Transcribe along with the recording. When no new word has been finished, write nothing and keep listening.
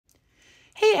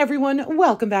everyone,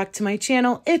 welcome back to my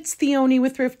channel. It's Theoni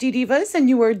with Thrifty Divas, and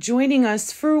you are joining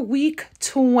us for week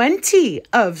 20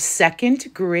 of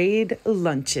second grade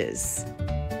lunches.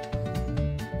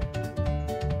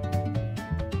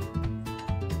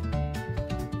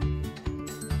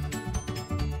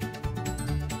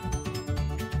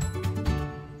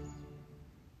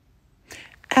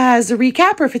 As a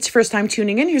recap, or if it's your first time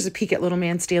tuning in, here's a peek at Little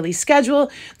Man's daily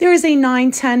schedule. There is a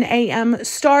 9:10 a.m.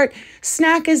 start.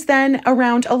 Snack is then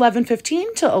around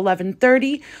 11:15 to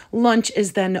 11:30. Lunch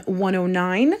is then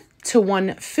 1:09 to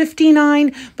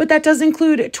 1:59, but that does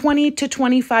include 20 to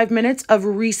 25 minutes of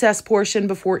recess portion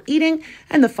before eating,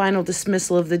 and the final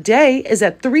dismissal of the day is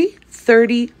at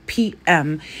 3:30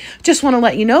 p.m. Just want to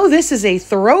let you know this is a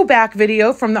throwback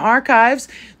video from the archives,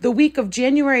 the week of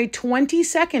January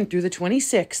 22nd through the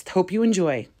 26th. Hope you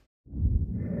enjoy.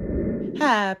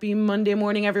 Happy Monday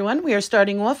morning, everyone. We are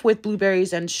starting off with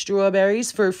blueberries and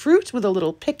strawberries for fruit with a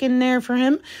little pick in there for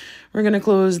him. We're going to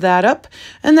close that up.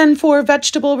 And then for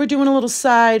vegetable, we're doing a little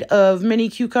side of mini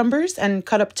cucumbers and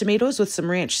cut up tomatoes with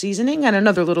some ranch seasoning and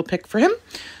another little pick for him.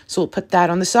 So we'll put that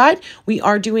on the side. We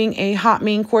are doing a hot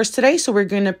main course today, so we're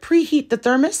going to preheat the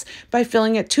thermos by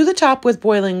filling it to the top with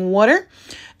boiling water.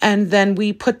 And then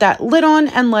we put that lid on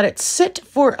and let it sit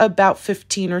for about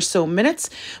 15 or so minutes.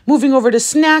 Moving over to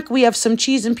snack, we have some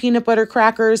cheese and peanut butter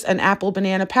crackers and apple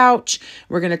banana pouch.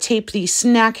 We're going to tape the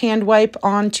snack hand wipe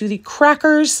onto the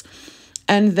crackers.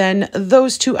 And then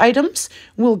those two items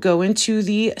will go into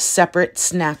the separate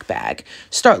snack bag.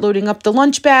 Start loading up the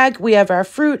lunch bag. We have our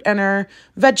fruit and our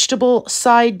vegetable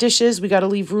side dishes. We got to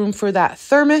leave room for that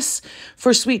thermos.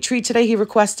 For sweet treat today, he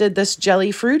requested this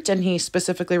jelly fruit, and he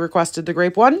specifically requested the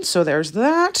grape one. So there's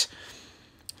that.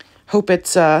 Hope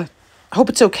it's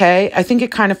okay. I think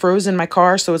it kind of froze in my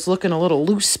car, so it's looking a little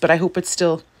loose, but I hope it's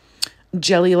still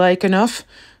jelly-like enough.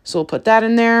 So we'll put that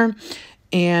in there.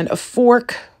 And a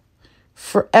fork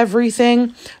for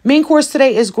everything. Main course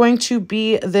today is going to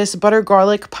be this butter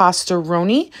garlic pasta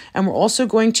roni, and we're also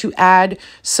going to add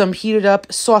some heated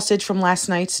up sausage from last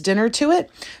night's dinner to it.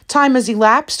 Time has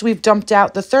elapsed. We've dumped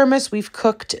out the thermos. We've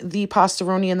cooked the pasta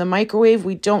roni in the microwave.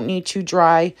 We don't need to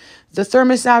dry the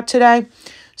thermos out today.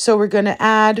 So we're going to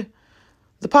add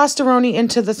the pasta roni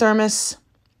into the thermos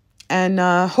and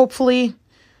hopefully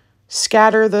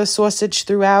scatter the sausage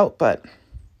throughout, but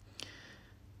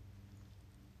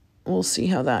we'll see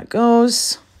how that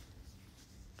goes.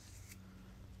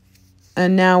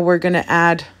 And now we're going to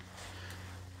add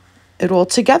it all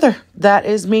together. That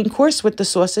is main course with the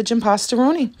sausage and pasta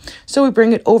roni. So we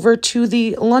bring it over to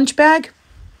the lunch bag.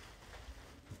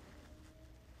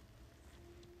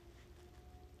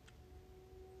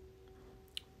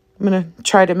 I'm going to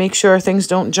try to make sure things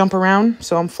don't jump around,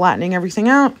 so I'm flattening everything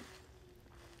out.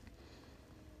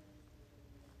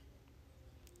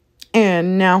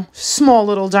 And now, small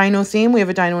little dino theme. We have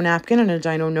a dino napkin and a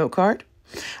dino note card.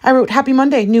 I wrote, Happy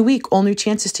Monday, new week, all new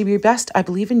chances to be your best. I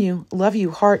believe in you. Love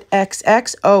you, heart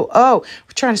XXOO.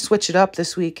 We're trying to switch it up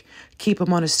this week. Keep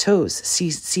him on his toes.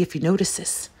 See if he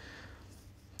notices.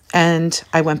 And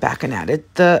I went back and added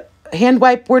the hand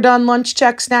wipe. We're done. Lunch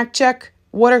check, snack check,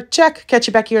 water check. Catch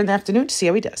you back here in the afternoon to see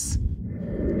how he does.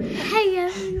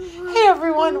 Hey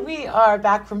everyone, we are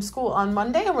back from school on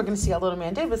Monday, and we're going to see how little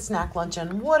man did with snack, lunch,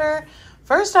 and water.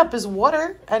 First up is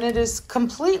water, and it is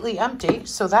completely empty,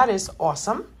 so that is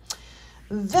awesome.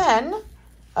 Then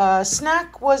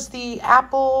snack was the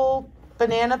apple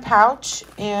banana pouch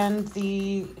and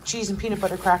the cheese and peanut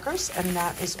butter crackers, and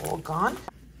that is all gone.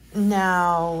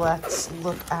 Now let's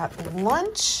look at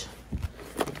lunch.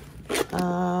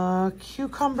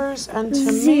 Cucumbers and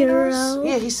tomatoes. 0.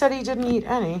 Yeah, he said he didn't eat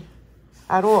any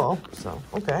at all, so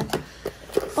okay.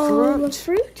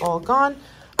 Fruit all gone.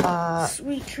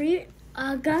 Sweet treat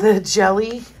gone. The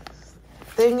jelly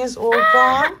thing is all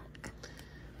gone.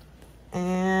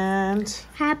 And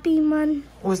Happy Monday.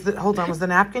 was the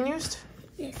napkin used?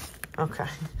 Yes. Okay.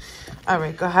 All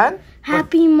right, go ahead.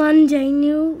 Happy Monday,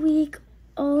 new week,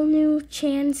 all new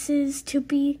chances to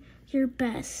be your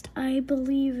best. I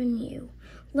believe in you.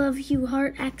 Love you,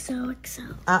 heart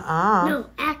XOXO. No,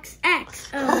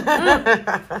 XXO.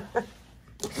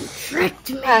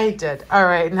 Tricked me. I did. All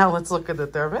right, now let's look at the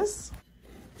thermos.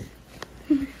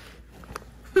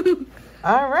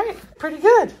 All right, pretty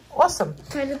good. Awesome.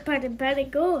 Pretty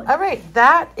good. All right,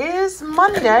 that is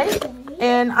Monday,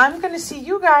 and I'm going to see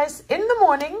you guys in the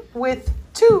morning with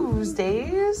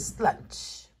Tuesday's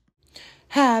lunch.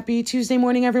 Happy Tuesday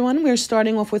morning, everyone. We're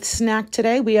starting off with snack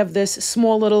today. We have this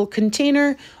small little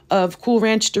container of Cool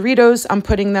Ranch Doritos. I'm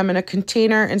putting them in a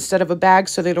container instead of a bag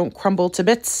so they don't crumble to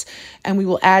bits. And we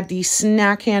will add the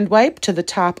snack hand wipe to the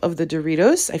top of the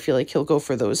Doritos. I feel like he'll go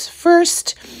for those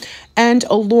first. And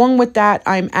along with that,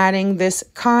 I'm adding this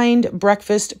Kind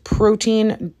Breakfast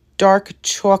Protein Dark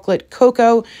Chocolate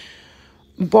Cocoa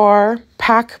bar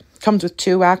pack. Comes with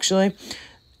 2 actually.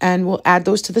 And we'll add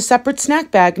those to the separate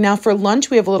snack bag. Now for lunch,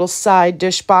 we have a little side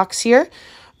dish box here.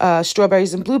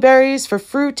 Strawberries and blueberries for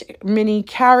fruit, mini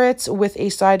carrots with a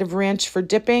side of ranch for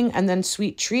dipping, and then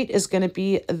sweet treat is going to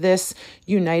be this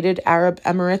United Arab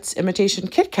Emirates imitation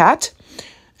Kit Kat,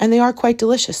 and they are quite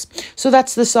delicious. So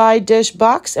that's the side dish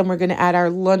box, and we're going to add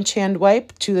our lunch hand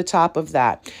wipe to the top of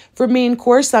that. For main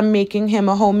course, I'm making him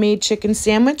a homemade chicken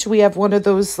sandwich. We have one of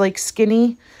those like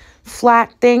skinny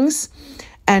flat things.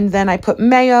 And then I put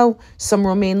mayo, some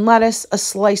romaine lettuce, a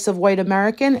slice of white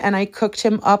American, and I cooked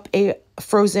him up a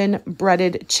frozen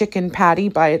breaded chicken patty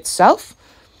by itself.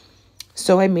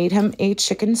 So I made him a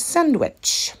chicken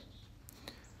sandwich.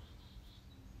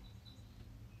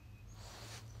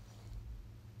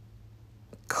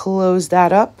 Close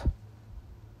that up.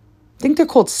 I think they're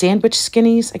called sandwich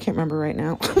skinnies. I can't remember right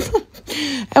now.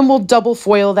 And we'll double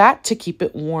foil that to keep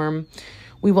it warm.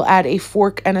 We will add a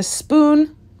fork and a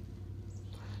spoon,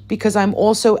 because I'm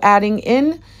also adding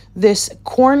in this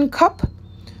corn cup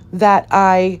that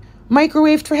I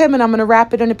microwaved for him, and I'm going to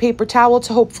wrap it in a paper towel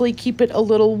to hopefully keep it a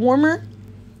little warmer.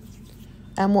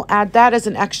 And we'll add that as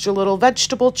an extra little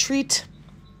vegetable treat.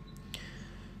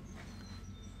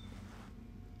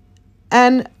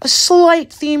 And a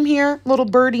slight theme here, little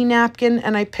birdie napkin,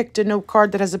 and I picked a note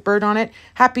card that has a bird on it.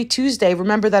 Happy Tuesday.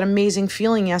 Remember that amazing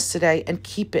feeling yesterday and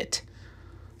keep it.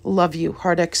 Love you,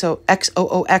 heart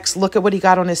XOXOOX. Look at what he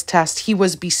got on his test. He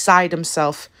was beside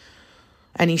himself.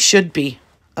 And he should be.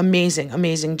 Amazing,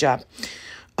 amazing job.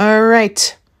 All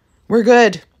right. We're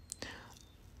good.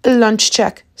 Lunch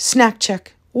check. Snack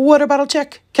check. Water bottle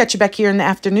check. Catch you back here in the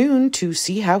afternoon to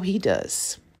see how he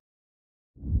does.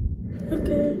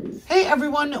 Okay. Hey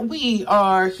everyone. We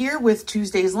are here with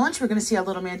Tuesday's lunch. We're going to see how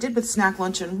little man did with snack,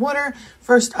 lunch, and water.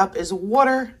 First up is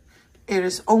water. It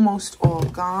is almost all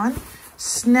gone.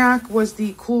 Snack was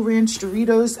the Cool Ranch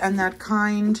Doritos and that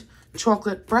Kind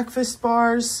chocolate breakfast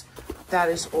bars. That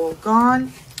is all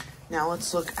gone. Now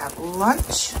let's look at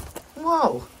lunch.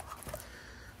 Whoa.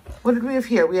 What did we have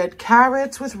here? We had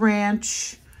carrots with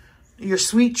ranch, your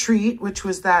sweet treat, which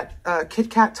was that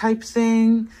Kit Kat type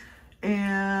thing,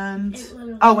 and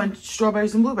and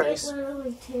strawberries and blueberries. It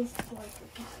literally tastes like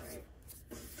a carrot.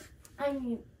 I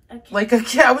mean, a carrot. Like a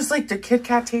cat. I was like, the Kit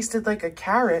Kat tasted like a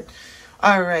carrot.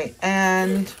 All right,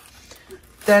 and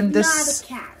then this.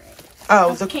 Not a carrot.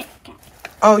 Oh, the Kit Kat.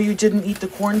 Oh, you didn't eat the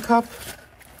corn cup?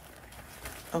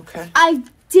 Okay. I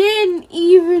didn't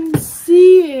even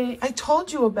see it. I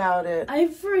told you about it. I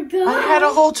forgot. I had a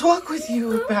whole talk with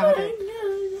you about it.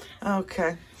 God.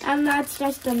 Okay. And that's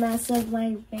just a mess of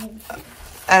my face.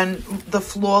 And the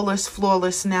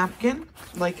flawless napkin,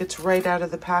 like it's right out of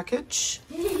the package.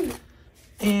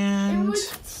 And it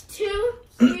was too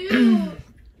cute.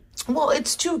 Well,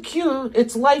 it's too cute.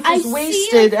 Its life is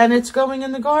wasted and it's going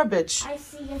in the garbage. I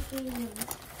see a theme.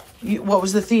 What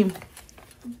was the theme?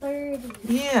 Birdie.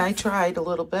 Yeah, I tried a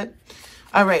little bit.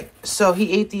 All right, so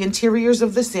he ate the interiors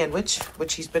of the sandwich,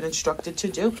 which he's been instructed to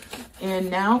do.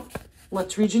 And now,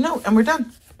 let's read your note, and we're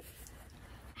done.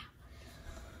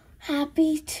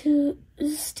 Happy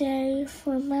Tuesday.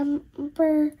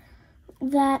 Remember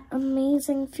that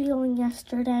amazing feeling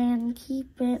yesterday and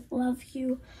keep it. Love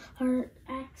you. Heart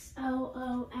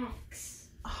XOOX.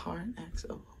 Heart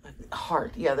XOOX.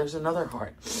 Heart. Yeah, there's another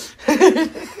heart.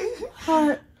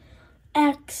 Heart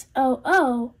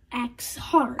XOOX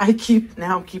heart. I'm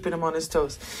keeping him on his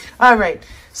toes. All right.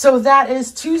 So that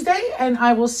is Tuesday, and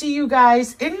I will see you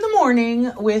guys in the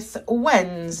morning with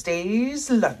Wednesday's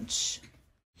lunch.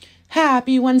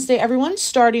 Happy Wednesday, everyone.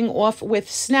 Starting off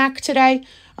with snack today.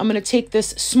 I'm going to take this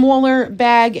smaller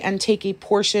bag and take a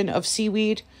portion of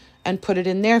seaweed and put it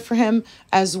in there for him,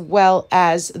 as well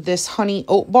as this honey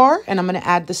oat bar. And I'm going to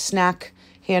add the snack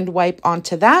hand wipe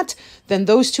onto that. Then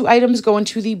those two items go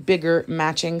into the bigger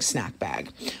matching snack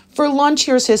bag. For lunch,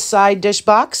 here's his side dish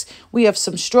box. We have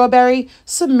some strawberry,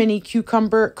 some mini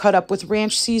cucumber cut up with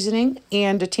ranch seasoning,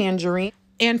 and a tangerine.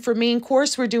 And for main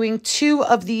course, we're doing 2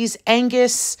 of these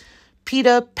Angus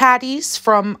pita patties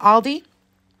from Aldi.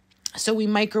 So we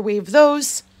microwave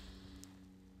those.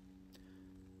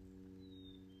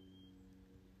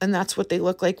 And that's what they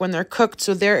look like when they're cooked.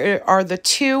 So there are the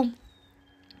 2.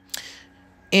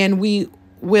 And we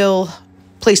will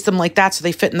place them like that so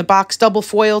they fit in the box. Double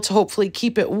foil to hopefully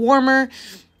keep it warmer.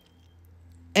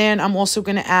 And I'm also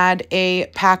going to add a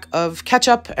pack of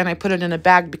ketchup, and I put it in a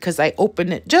bag because I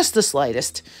opened it just the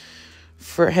slightest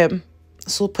for him.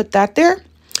 So we'll put that there.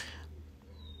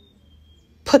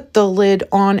 Put the lid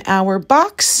on our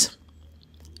box,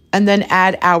 and then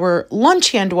add our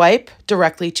lunch hand wipe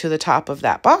directly to the top of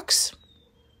that box.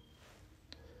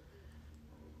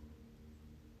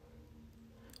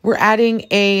 We're adding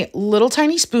a little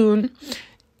tiny spoon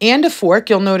and a fork.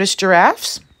 You'll notice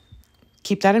giraffes.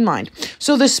 Keep that in mind.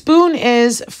 So the spoon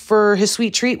is for his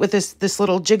sweet treat with this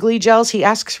little jiggly gels. He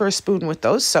asks for a spoon with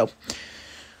those, so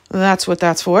that's what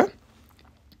that's for.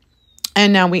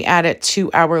 And now we add it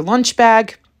to our lunch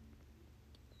bag.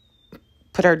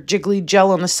 Put our jiggly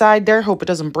gel on the side there. Hope it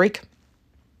doesn't break.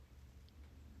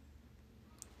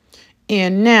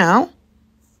 And now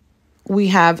we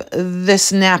have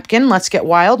this napkin. Let's get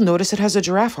wild. Notice it has a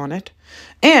giraffe on it.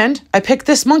 And I picked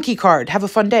this monkey card. Have a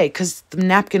fun day, because the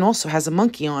napkin also has a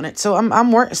monkey on it. So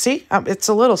it's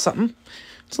a little something.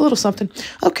 It's a little something.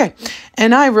 Okay.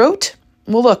 And I wrote,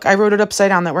 well, look, I wrote it upside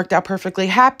down. That worked out perfectly.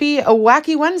 Happy a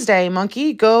wacky Wednesday,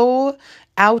 monkey. Go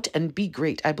out and be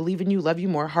great. I believe in you. Love you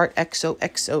more. Heart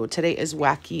XOXO. Today is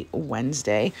Wacky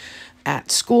Wednesday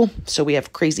at school. So we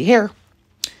have crazy hair.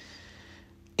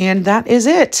 And that is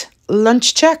it.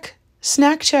 Lunch check.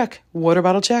 Snack check, water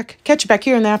bottle check. Catch you back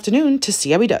here in the afternoon to see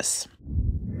how he does.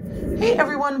 Hey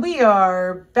everyone, we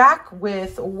are back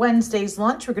with Wednesday's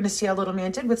lunch. We're going to see how little man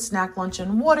did with snack, lunch,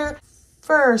 and water.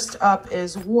 First up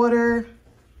is water.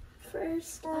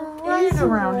 Right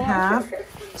around half.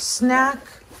 Snack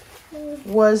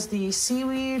was the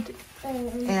seaweed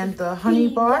and the honey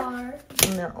bar.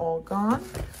 And they're all gone.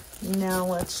 Now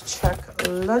let's check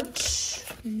lunch.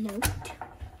 Note.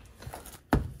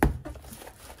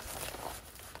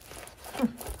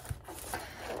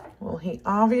 Well, he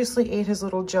obviously ate his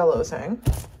little Jell-O thing.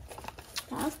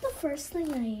 That was the first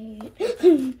thing I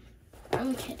ate.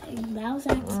 I'm kidding. That was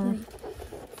actually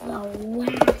the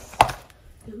last.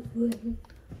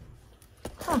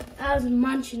 I was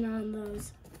munching on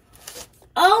those.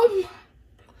 Ew.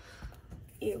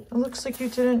 It looks like you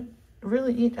didn't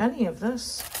really eat any of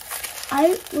this.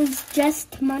 I was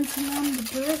just munching on the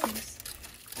burgers.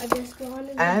 I just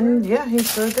wanted And yeah, he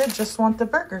sure did just want the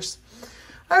burgers.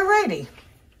 Alrighty.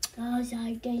 Those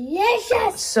are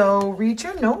delicious. So read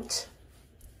your note.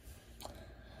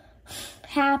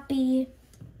 Happy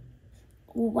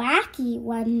wacky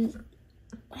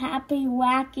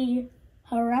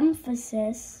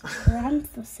parenthesis,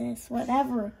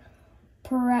 whatever.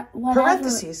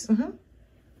 Parentheses.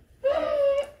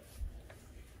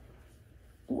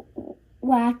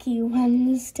 Wacky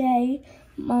Wednesday,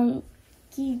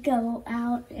 monkey, go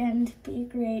out and be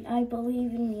great. I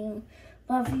believe in you.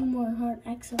 Love you more, heart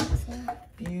XOXO.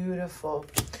 Beautiful.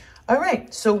 All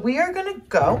right, so we are going to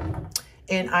go,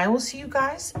 and I will see you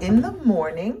guys in the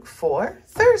morning for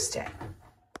Thursday.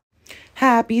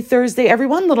 Happy Thursday,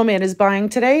 everyone. Little man is buying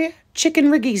today chicken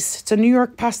riggis. It's a New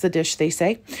York pasta dish, they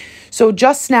say. So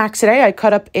just snacks today. I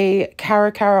cut up a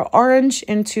cara orange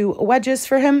into wedges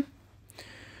for him.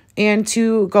 And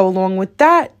to go along with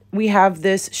that, we have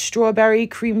this strawberry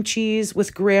cream cheese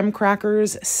with graham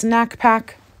crackers snack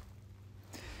pack.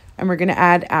 And we're going to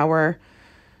add our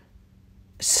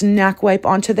snack wipe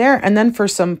onto there. And then for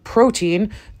some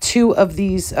protein, 2 of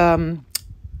these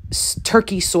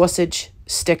turkey sausage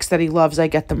sticks that he loves. I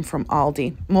get them from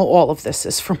Aldi. Well, all of this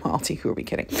is from Aldi. Who are we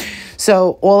kidding?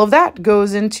 So all of that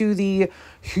goes into the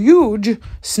huge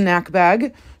snack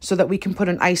bag so that we can put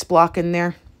an ice block in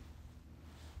there.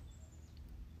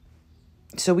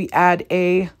 So we add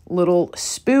a little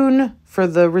spoon for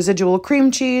the residual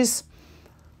cream cheese.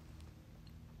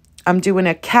 I'm doing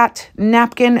a cat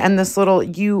napkin and this little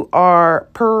 "You Are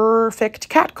Perfect"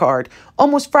 cat card.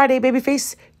 Almost Friday,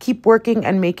 babyface. Keep working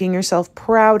and making yourself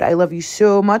proud. I love you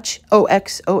so much.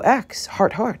 OXOX.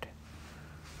 Heart, heart.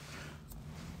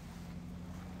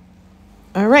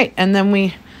 All right. And then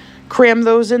we cram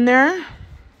those in there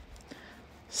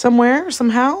somewhere,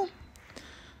 somehow.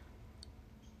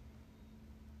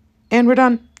 And we're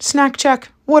done. Snack check.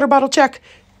 Water bottle check.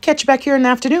 Catch you back here in the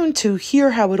afternoon to hear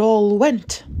how it all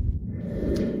went.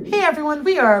 Hey everyone,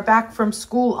 we are back from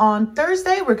school on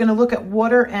Thursday. We're going to look at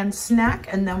water and snack,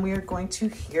 and then we are going to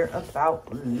hear about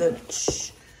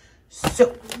lunch.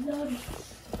 So,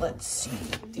 let's see.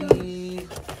 The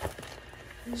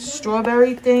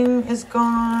strawberry thing is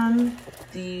gone.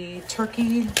 The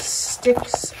turkey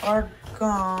sticks are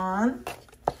gone.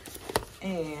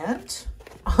 And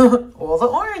all the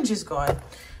orange is gone.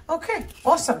 Okay,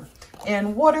 awesome.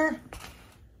 And water,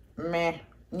 meh,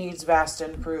 needs vast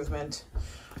improvement.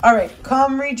 All right,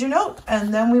 come read your note,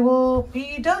 and then we will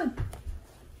be done.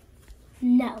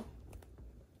 No.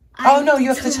 Oh, no, you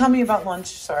have to tell me about lunch.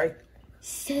 Sorry.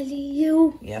 Silly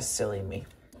you. Yes, silly me.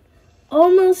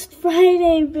 Almost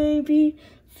Friday, baby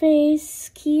face.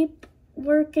 Keep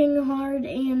working hard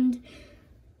and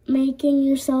making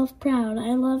yourself proud.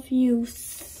 I love you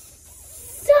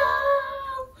so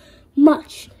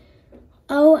much.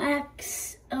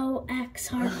 OXOX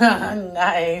heart.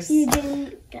 Nice. You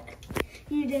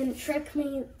didn't trick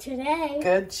me today.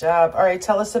 Good job. All right,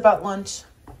 tell us about lunch.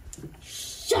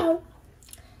 So,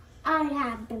 I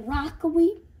had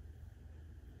broccoli,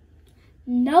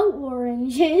 no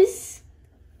oranges.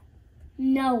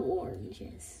 You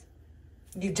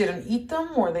didn't eat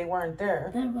them or they weren't there?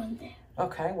 They weren't there.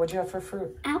 Okay, what'd you have for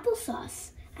fruit?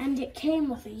 Applesauce, and it came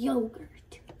with a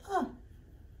yogurt. Oh.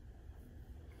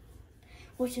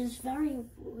 Which is very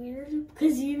weird,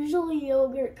 because usually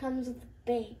yogurt comes with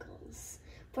bagels.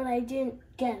 But I didn't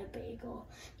get a bagel,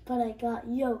 but I got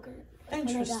yogurt.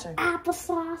 Interesting. And I got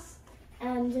applesauce,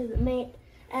 and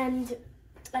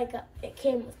it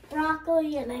came with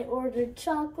broccoli, and I ordered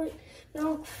chocolate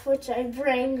milk, which I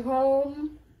bring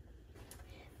home.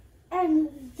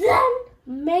 And then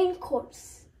main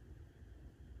course.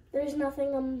 There's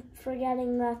nothing I'm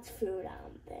forgetting that's food, I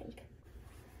don't think.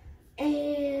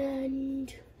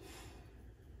 And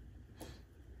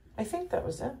I think that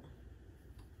was it.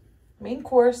 Main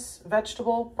course,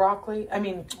 vegetable,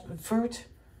 fruit,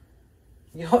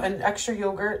 and extra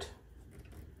yogurt,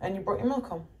 and you brought your milk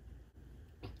home.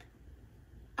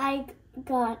 I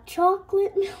got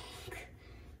chocolate milk.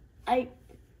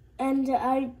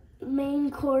 Main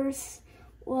course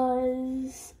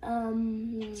was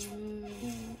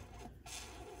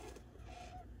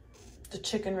the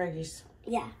chicken riggies.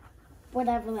 Yeah,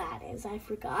 whatever that is. I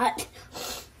forgot.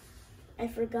 I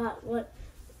forgot what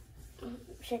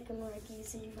chicken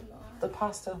riggies even are. The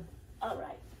pasta. All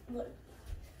right, look.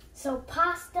 So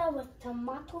pasta with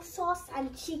tomato sauce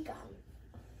and chicken.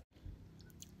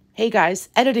 Hey guys,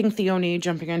 editing Theone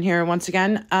jumping in here once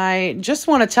again. I just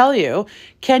want to tell you,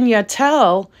 can you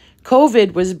tell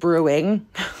COVID was brewing?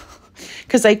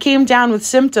 Because I came down with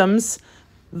symptoms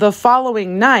the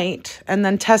following night and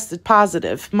then tested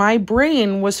positive. My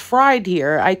brain was fried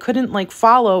here. I couldn't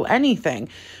follow anything,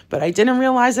 but I didn't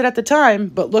realize it at the time.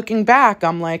 But looking back,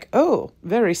 I'm like, oh,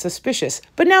 very suspicious.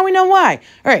 But now we know why.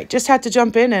 All right, just had to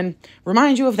jump in and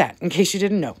remind you of that in case you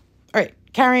didn't know. All right,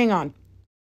 carrying on.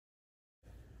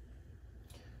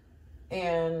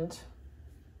 And,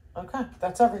 okay,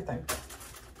 that's everything.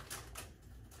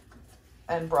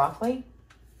 And broccoli?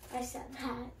 I said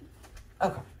that.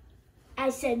 Okay. I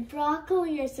said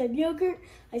broccoli, I said yogurt,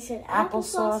 I said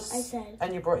applesauce, I said...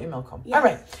 And you brought your milk home.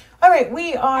 Yes. All right,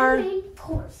 we are main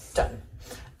course. done.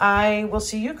 I will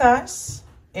see you guys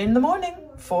in the morning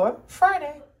for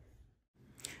Friday.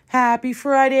 Happy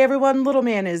Friday, everyone. Little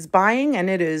man is buying, and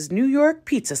it is New York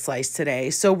pizza slice today.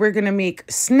 So we're going to make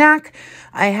snack.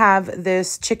 I have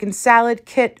this chicken salad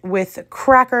kit with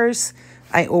crackers.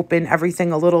 I open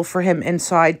everything a little for him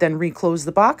inside, then reclose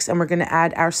the box, and we're going to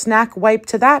add our snack wipe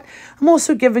to that. I'm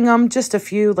also giving him just a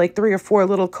few, 3 or 4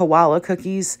 little koala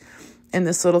cookies in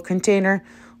this little container.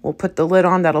 We'll put the lid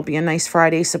on. That'll be a nice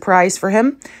Friday surprise for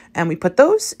him. And we put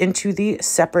those into the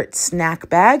separate snack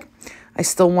bag. I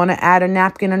still want to add a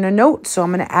napkin and a note, so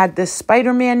I'm going to add this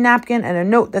Spider-Man napkin and a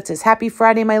note that says, Happy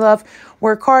Friday, my love.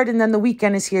 Work hard, and then the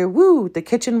weekend is here. Woo! The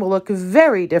kitchen will look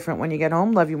very different when you get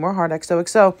home. Love you more, heart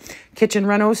XOXO. Kitchen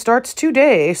reno starts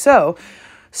today. So,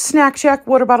 snack check,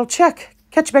 water bottle check.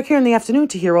 Catch you back here in the afternoon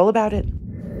to hear all about it.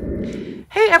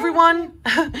 Hey, everyone.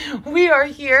 We are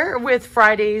here with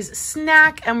Friday's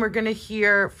snack, and we're going to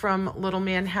hear from Little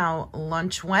Man how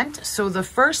lunch went. So, the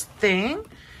first thing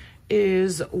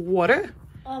is water.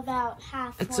 About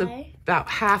halfway. It's about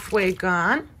halfway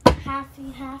gone.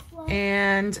 Halfway.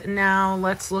 And now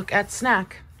let's look at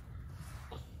snack.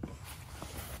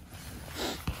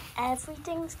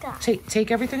 Everything's gone.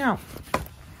 Take everything out.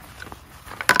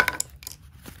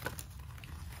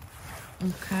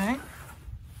 Okay.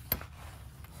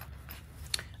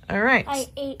 All right. I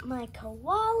ate my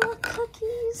koala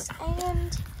cookies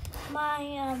and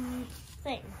my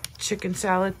thing. Chicken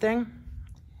salad thing.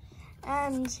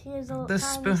 And here's the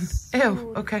spoon.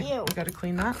 Ew. Okay. Ew. We got to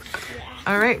clean that. Yeah.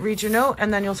 All right. Read your note,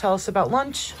 and then you'll tell us about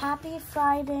lunch. Happy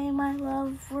Friday, my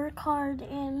love. Work hard,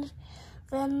 and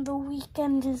then the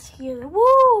weekend is here.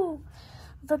 Woo!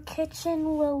 The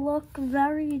kitchen will look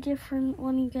very different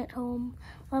when you get home.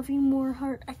 Love you more,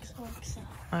 heart XOXO.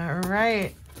 All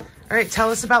right. All right. Tell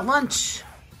us about lunch.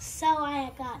 So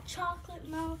I got chocolate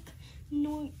milk,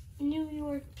 New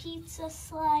York pizza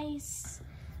slice,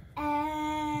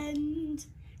 and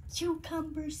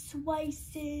cucumber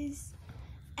slices,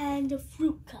 and a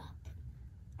fruit cup.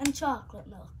 And chocolate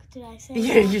milk. Did I say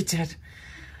Yeah, that? you did.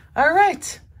 All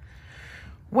right.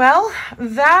 Well,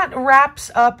 that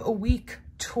wraps up week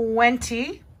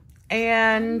 20.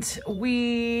 And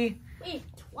Week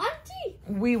 20?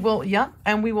 we will, yeah,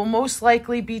 and we will most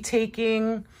likely be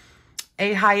taking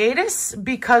a hiatus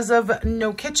because of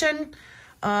no kitchen.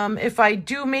 If I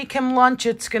do make him lunch,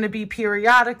 it's going to be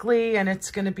periodically, and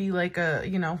it's going to be like a,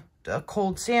 you know, a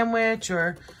cold sandwich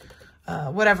or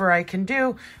whatever I can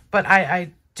do. But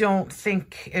I don't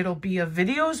think it'll be a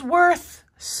video's worth.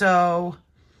 So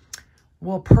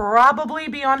we'll probably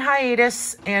be on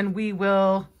hiatus, and we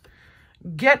will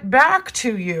get back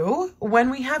to you when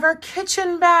we have our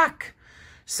kitchen back.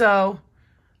 So,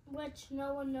 which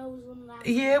no one knows when that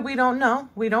yeah, we don't know.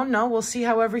 We don't know. We'll see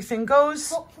how everything goes.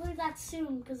 Hopefully that's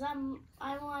soon, because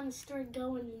I want to start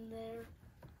going in there.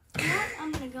 You know what?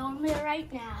 I'm going to go in there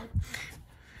right now.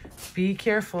 Be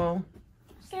careful.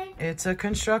 Okay. It's a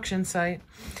construction site.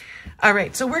 All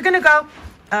right, so we're going to go.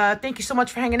 Thank you so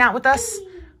much for hanging out with us.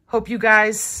 Hope you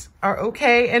guys are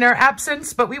okay in our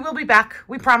absence, but we will be back.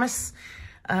 We promise.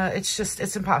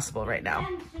 It's impossible right now.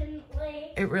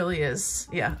 It really is.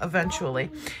 Yeah,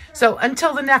 eventually. So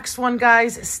until the next one,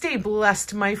 guys, stay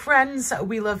blessed, my friends.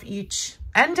 We love each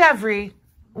and every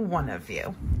one of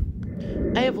you.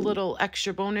 I have a little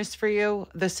extra bonus for you.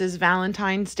 This is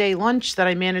Valentine's Day lunch that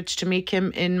I managed to make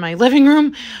him in my living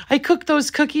room. I cooked those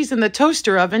cookies in the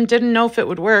toaster oven. Didn't know if it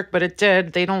would work, but it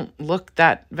did. They don't look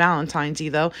that Valentine's-y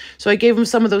though. So I gave him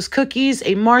some of those cookies,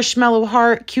 a marshmallow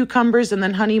heart, cucumbers, and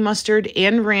then honey mustard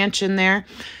and ranch in there.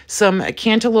 Some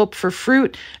cantaloupe for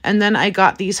fruit. And then I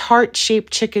got these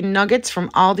heart-shaped chicken nuggets from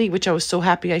Aldi, which I was so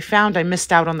happy I found. I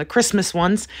missed out on the Christmas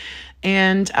ones.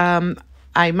 And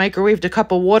I microwaved a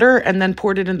cup of water and then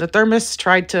poured it in the thermos,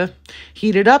 tried to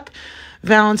heat it up.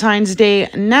 Valentine's Day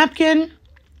napkin.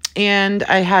 And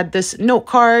I had this note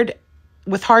card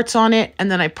with hearts on it. And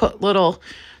then I put little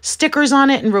stickers on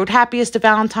it and wrote, "Happiest of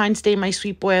Valentine's Day, my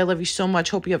sweet boy. I love you so much.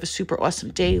 Hope you have a super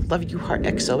awesome day. Love you, heart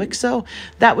XOXO."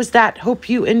 That was that. Hope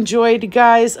you enjoyed,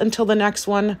 guys. Until the next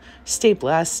one, stay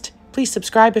blessed. Please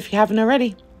subscribe if you haven't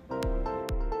already.